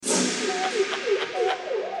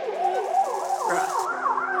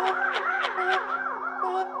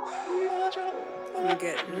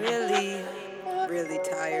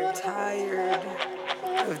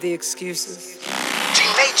excuses. G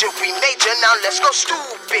major, we major, now let's go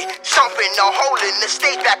stupid. Stomping a hole in the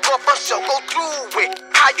stage, back up us, so go through it.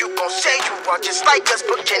 How you gon' say you are just like us,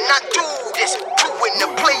 but cannot do this? You and the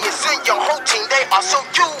players in your whole team, they are so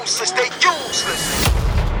useless, they useless.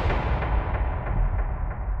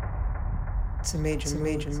 It's a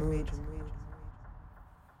major mood.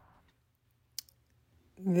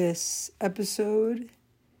 This episode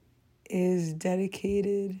is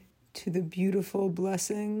dedicated to the beautiful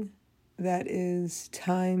blessing that is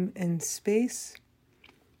time and space,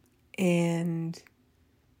 and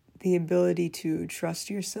the ability to trust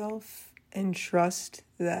yourself and trust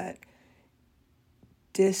that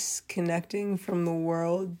disconnecting from the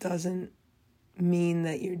world doesn't mean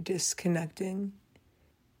that you're disconnecting.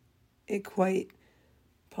 It quite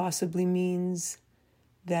possibly means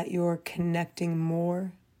that you're connecting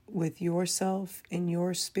more with yourself and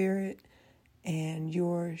your spirit, and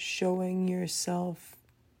you're showing yourself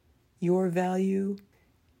your value.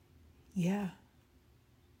 Yeah.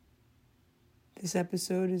 This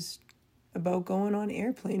episode is about going on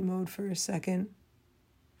airplane mode for a second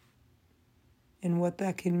and what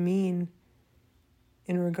that can mean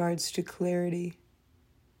in regards to clarity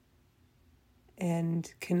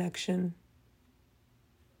and connection.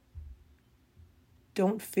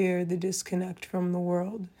 Don't fear the disconnect from the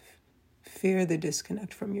world. Fear the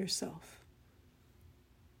disconnect from yourself.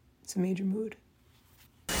 It's a major mood.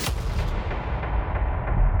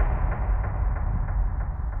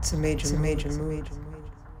 It's a major mood.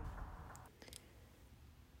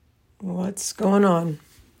 What's going on,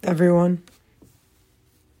 everyone?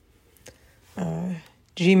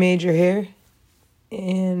 G major here.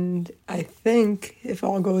 And I think, if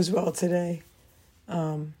all goes well today,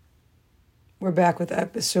 we're back with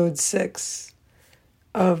episode 6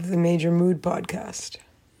 of the MAJORMOOD Podcast.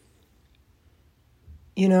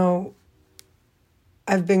 You know,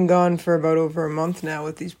 I've been gone for about over a month now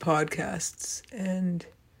with these podcasts, and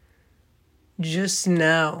just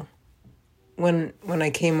now, when I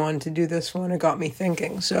came on to do this one, it got me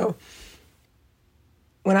thinking. So,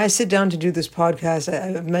 when I sit down to do this podcast,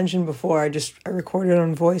 I've mentioned before, I record it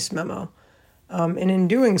on voice memo. And in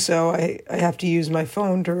doing so, I have to use my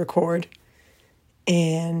phone to record.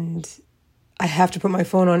 And I have to put my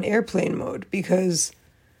phone on airplane mode because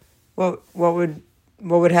what would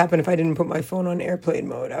happen if I didn't put my phone on airplane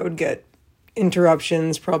mode? I would get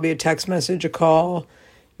interruptions, probably a text message, a call,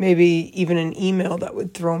 maybe even an email that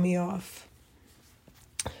would throw me off.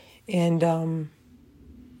 And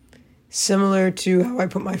similar to how I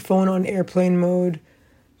put my phone on airplane mode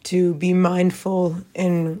to be mindful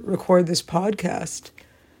and record this podcast,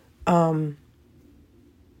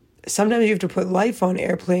 sometimes you have to put life on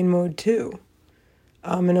airplane mode too,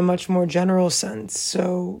 in a much more general sense.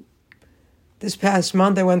 So this past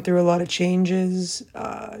month I went through a lot of changes.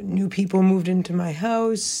 New people moved into my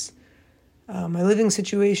house. My living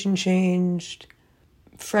situation changed.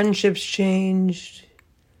 Friendships changed.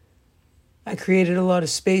 I created a lot of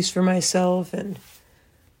space for myself, and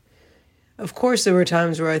of course there were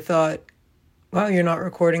times where I thought, wow, you're not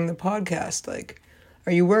recording the podcast. Like,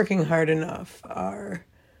 are you working hard enough? Are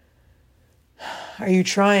you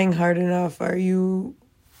trying hard enough? Are you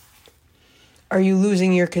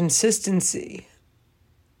losing your consistency?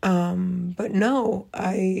 But no,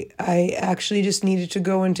 I actually just needed to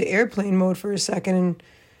go into airplane mode for a second and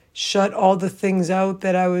shut all the things out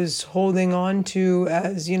that I was holding on to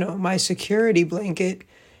as, my security blanket,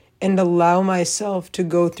 and allow myself to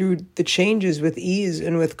go through the changes with ease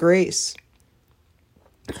and with grace.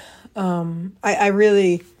 I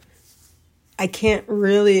can't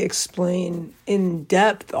really explain in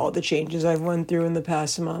depth all the changes I've went through in the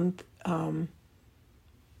past month,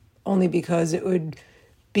 only because it would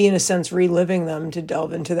be, in a sense, reliving them to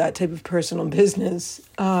delve into that type of personal business.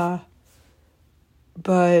 And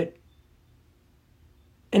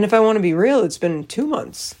if I want to be real, it's been 2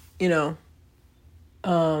 months,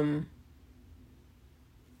 I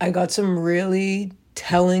got some really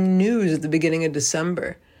telling news at the beginning of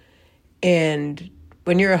December. And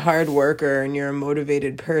when you're a hard worker and you're a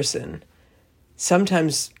motivated person,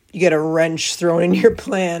 sometimes you get a wrench thrown in your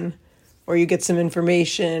plan, or you get some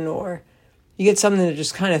information, or you get something that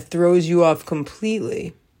just kind of throws you off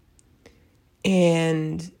completely.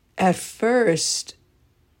 And at first,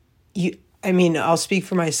 I'll speak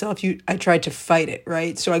for myself. I tried to fight it,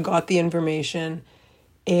 right? So I got the information.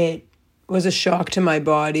 It was a shock to my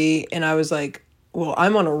body. And I was like, well,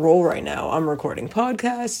 I'm on a roll right now. I'm recording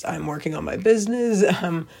podcasts. I'm working on my business.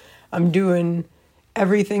 I'm doing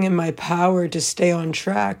everything in my power to stay on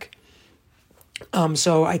track.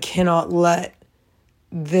 So I cannot let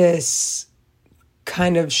this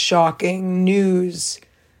kind of shocking news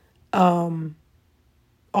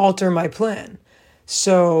alter my plan.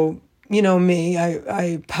 So, me,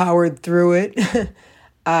 I powered through it.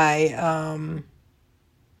 I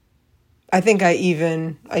think I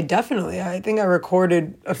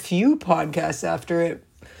recorded a few podcasts after it,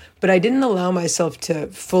 but I didn't allow myself to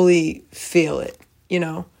fully feel it,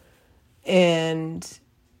 and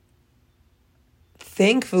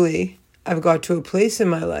thankfully I've got to a place in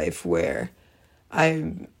my life where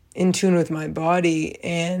I'm in tune with my body,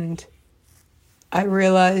 and I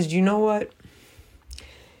realized, you know what?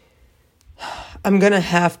 I'm going to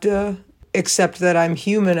have to accept that I'm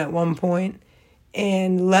human at one point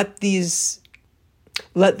and let the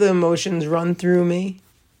emotions run through me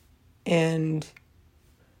and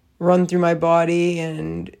run through my body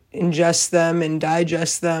and ingest them and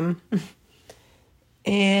digest them.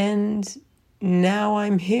 And now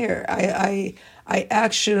I'm here. I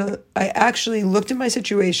actually looked at my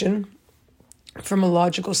situation from a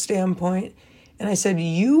logical standpoint, and I said,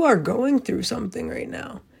 you are going through something right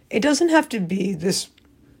now. It doesn't have to be this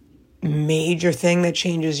major thing that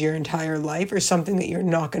changes your entire life or something that you're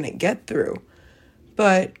not going to get through.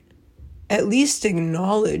 But at least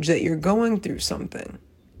acknowledge that you're going through something,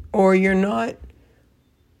 or you're not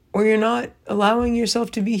allowing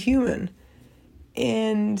yourself to be human.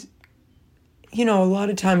 And, a lot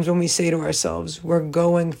of times when we say to ourselves, we're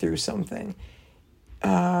going through something,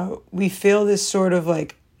 we feel this sort of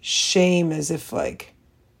like shame, as if it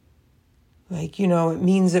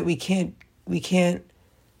means that we can't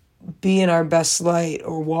be in our best light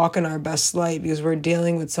or walk in our best light because we're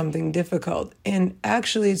dealing with something difficult. And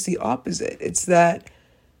actually it's the opposite. It's that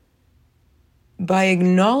by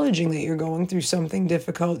acknowledging that you're going through something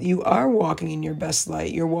difficult, you are walking in your best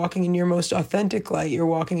light. You're walking in your most authentic light. You're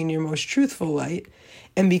walking in your most truthful light.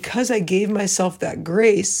 And because I gave myself that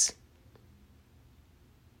grace,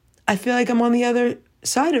 I feel like I'm on the other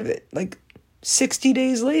side of it, 60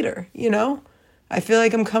 days later, I feel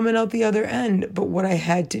like I'm coming out the other end. But what I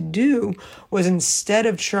had to do was, instead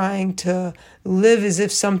of trying to live as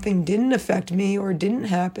if something didn't affect me or didn't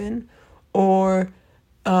happen, or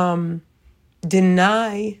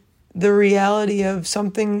deny the reality of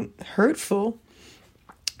something hurtful,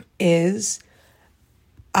 is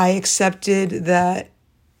I accepted that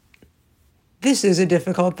this is a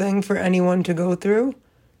difficult thing for anyone to go through.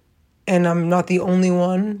 And I'm not the only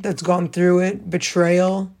one that's gone through it.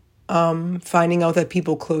 Betrayal, finding out that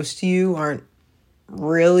people close to you aren't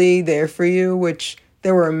really there for you, which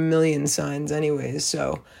there were a million signs anyways.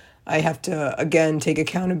 So I have to, again, take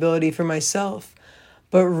accountability for myself.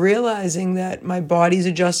 But realizing that my body's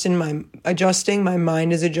adjusting, my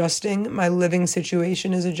mind is adjusting, my living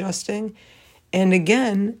situation is adjusting. And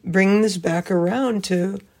again, bringing this back around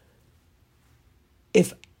to,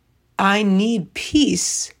 if I need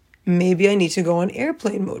peace, maybe I need to go on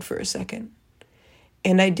airplane mode for a second.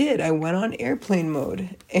 And I did. I went on airplane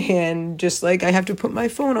mode. And just like I have to put my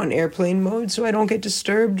phone on airplane mode so I don't get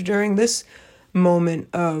disturbed during this moment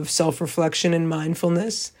of self-reflection and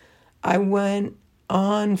mindfulness, I went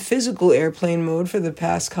on physical airplane mode for the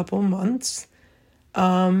past couple months.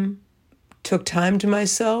 Took time to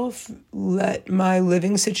myself, let my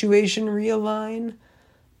living situation realign.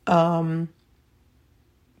 Didn't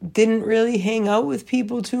really hang out with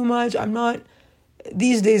people too much.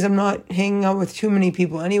 These days I'm not hanging out with too many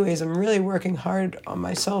people anyways. I'm really working hard on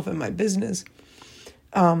myself and my business.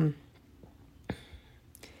 And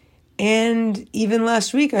even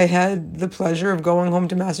last week I had the pleasure of going home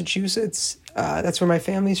to Massachusetts. That's where my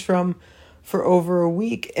family's from, for over a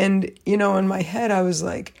week. And, in my head I was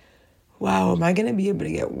like, wow, am I going to be able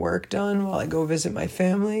to get work done while I go visit my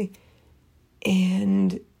family?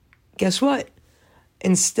 And guess what?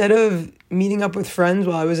 Instead of meeting up with friends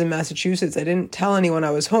while I was in Massachusetts, I didn't tell anyone I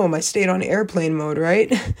was home. I stayed on airplane mode,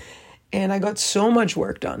 right? And I got so much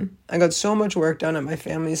work done. I got so much work done at my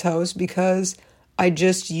family's house because I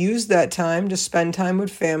just used that time to spend time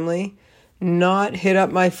with family, not hit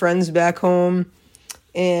up my friends back home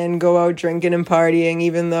and go out drinking and partying,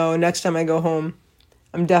 even though next time I go home,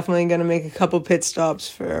 I'm definitely going to make a couple pit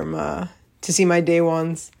stops to see my day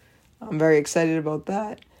ones. I'm very excited about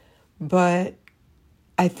that. But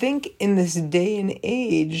I think in this day and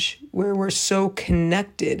age where we're so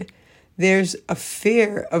connected, there's a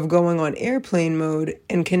fear of going on airplane mode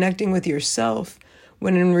and connecting with yourself,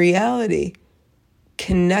 when in reality,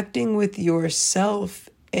 connecting with yourself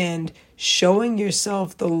and showing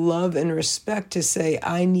yourself the love and respect to say,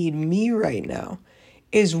 I need me right now,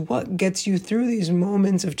 is what gets you through these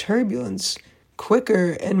moments of turbulence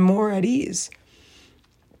quicker and more at ease.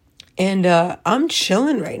 And I'm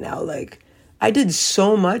chilling right now. I did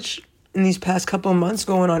so much in these past couple of months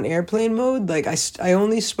going on airplane mode. Like I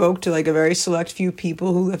only spoke to like a very select few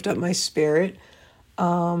people who lift up my spirit.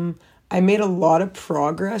 I made a lot of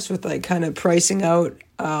progress with like kind of pricing out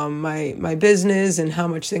my business and how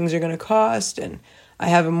much things are going to cost. And I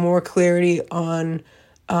have more clarity on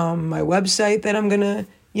my website that I'm going to,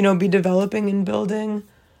 be developing and building.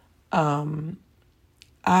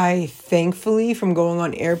 I thankfully, from going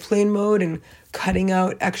on airplane mode and cutting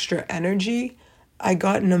out extra energy, I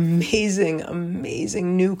got an amazing,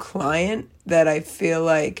 amazing new client that I feel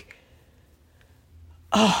like,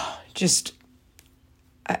 I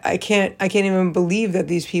can't even believe that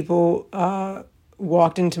these people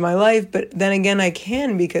walked into my life. But then again, I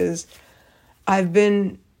can, because I've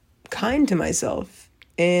been kind to myself.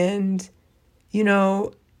 And,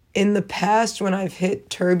 in the past, when I've hit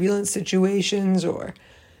turbulent situations or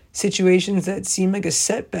situations that seem like a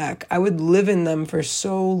setback, I would live in them for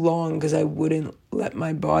so long because I wouldn't let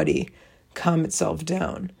my body calm itself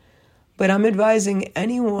down. But I'm advising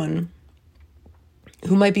anyone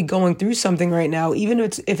who might be going through something right now, even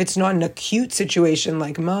if it's not an acute situation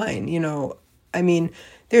like mine,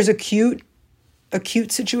 there's acute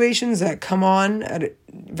situations that come on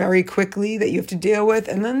very quickly that you have to deal with.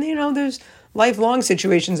 And then, there's lifelong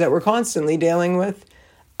situations that we're constantly dealing with.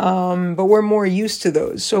 But we're more used to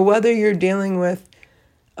those. So whether you're dealing with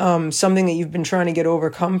something that you've been trying to get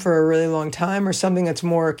overcome for a really long time, or something that's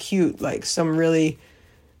more acute, like some really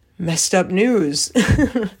messed up news,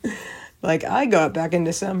 like I got back in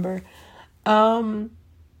December,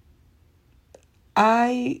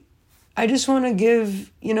 I just want to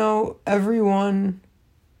give, everyone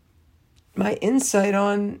my insight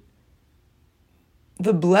on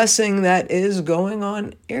the blessing that is going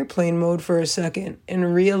on airplane mode for a second and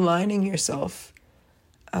realigning yourself.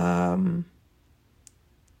 And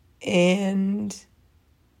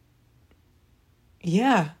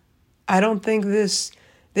yeah, I don't think this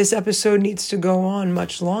episode needs to go on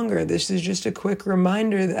much longer. This is just a quick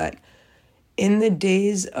reminder that in the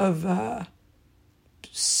days of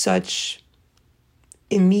such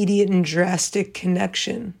immediate and drastic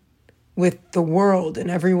connection with the world and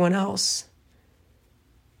everyone else,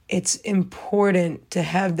 it's important to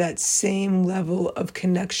have that same level of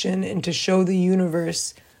connection and to show the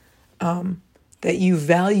universe that you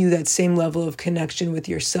value that same level of connection with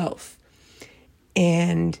yourself.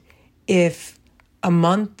 And if a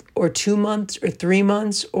month or 2 months or 3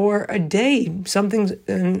 months or a day, something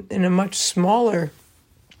in a much smaller,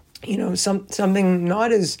 something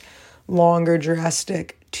not as long or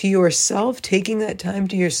drastic, to yourself, taking that time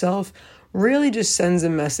to yourself really just sends a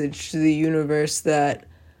message to the universe that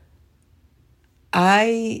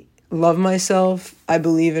I love myself. I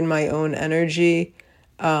believe in my own energy.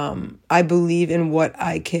 I believe in what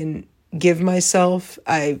I can give myself.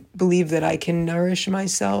 I believe that I can nourish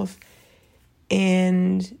myself,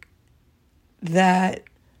 and that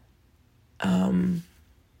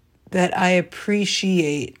I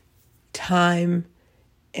appreciate time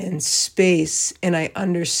and space, and I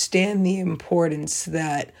understand the importance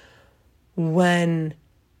that when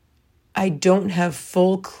I don't have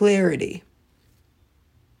full clarity,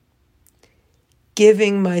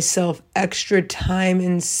 giving myself extra time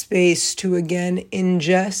and space to again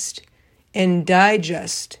ingest and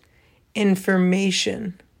digest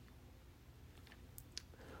information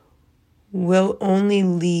will only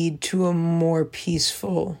lead to a more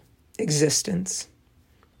peaceful existence.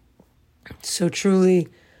 So truly,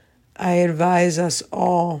 I advise us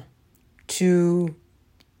all to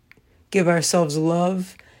give ourselves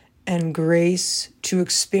love and grace to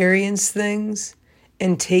experience things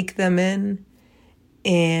and take them in,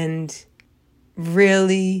 and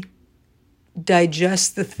really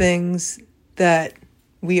digest the things that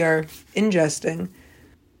we are ingesting,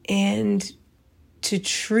 and to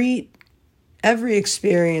treat every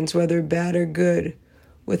experience, whether bad or good,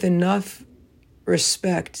 with enough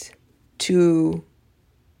respect to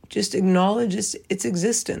just acknowledge its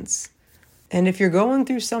existence. And if you're going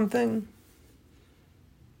through something,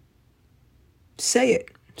 say it.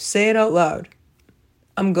 Say it out loud.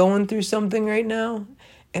 I'm going through something right now,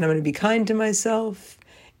 and I'm going to be kind to myself,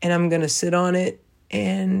 and I'm going to sit on it,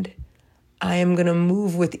 and I am going to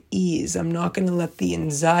move with ease. I'm not going to let the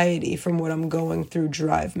anxiety from what I'm going through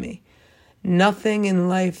drive me. Nothing in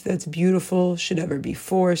life that's beautiful should ever be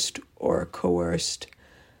forced or coerced.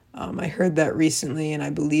 I heard that recently, and I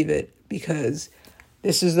believe it, because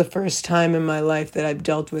this is the first time in my life that I've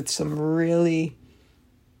dealt with some really,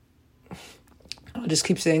 I'll just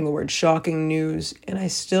keep saying the word, shocking news, and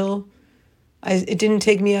it didn't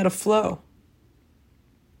take me out of flow.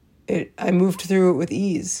 I moved through it with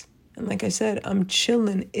ease. And like I said, I'm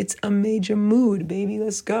chilling. It's a major mood, baby.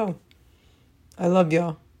 Let's go. I love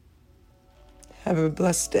y'all. Have a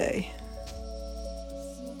blessed day.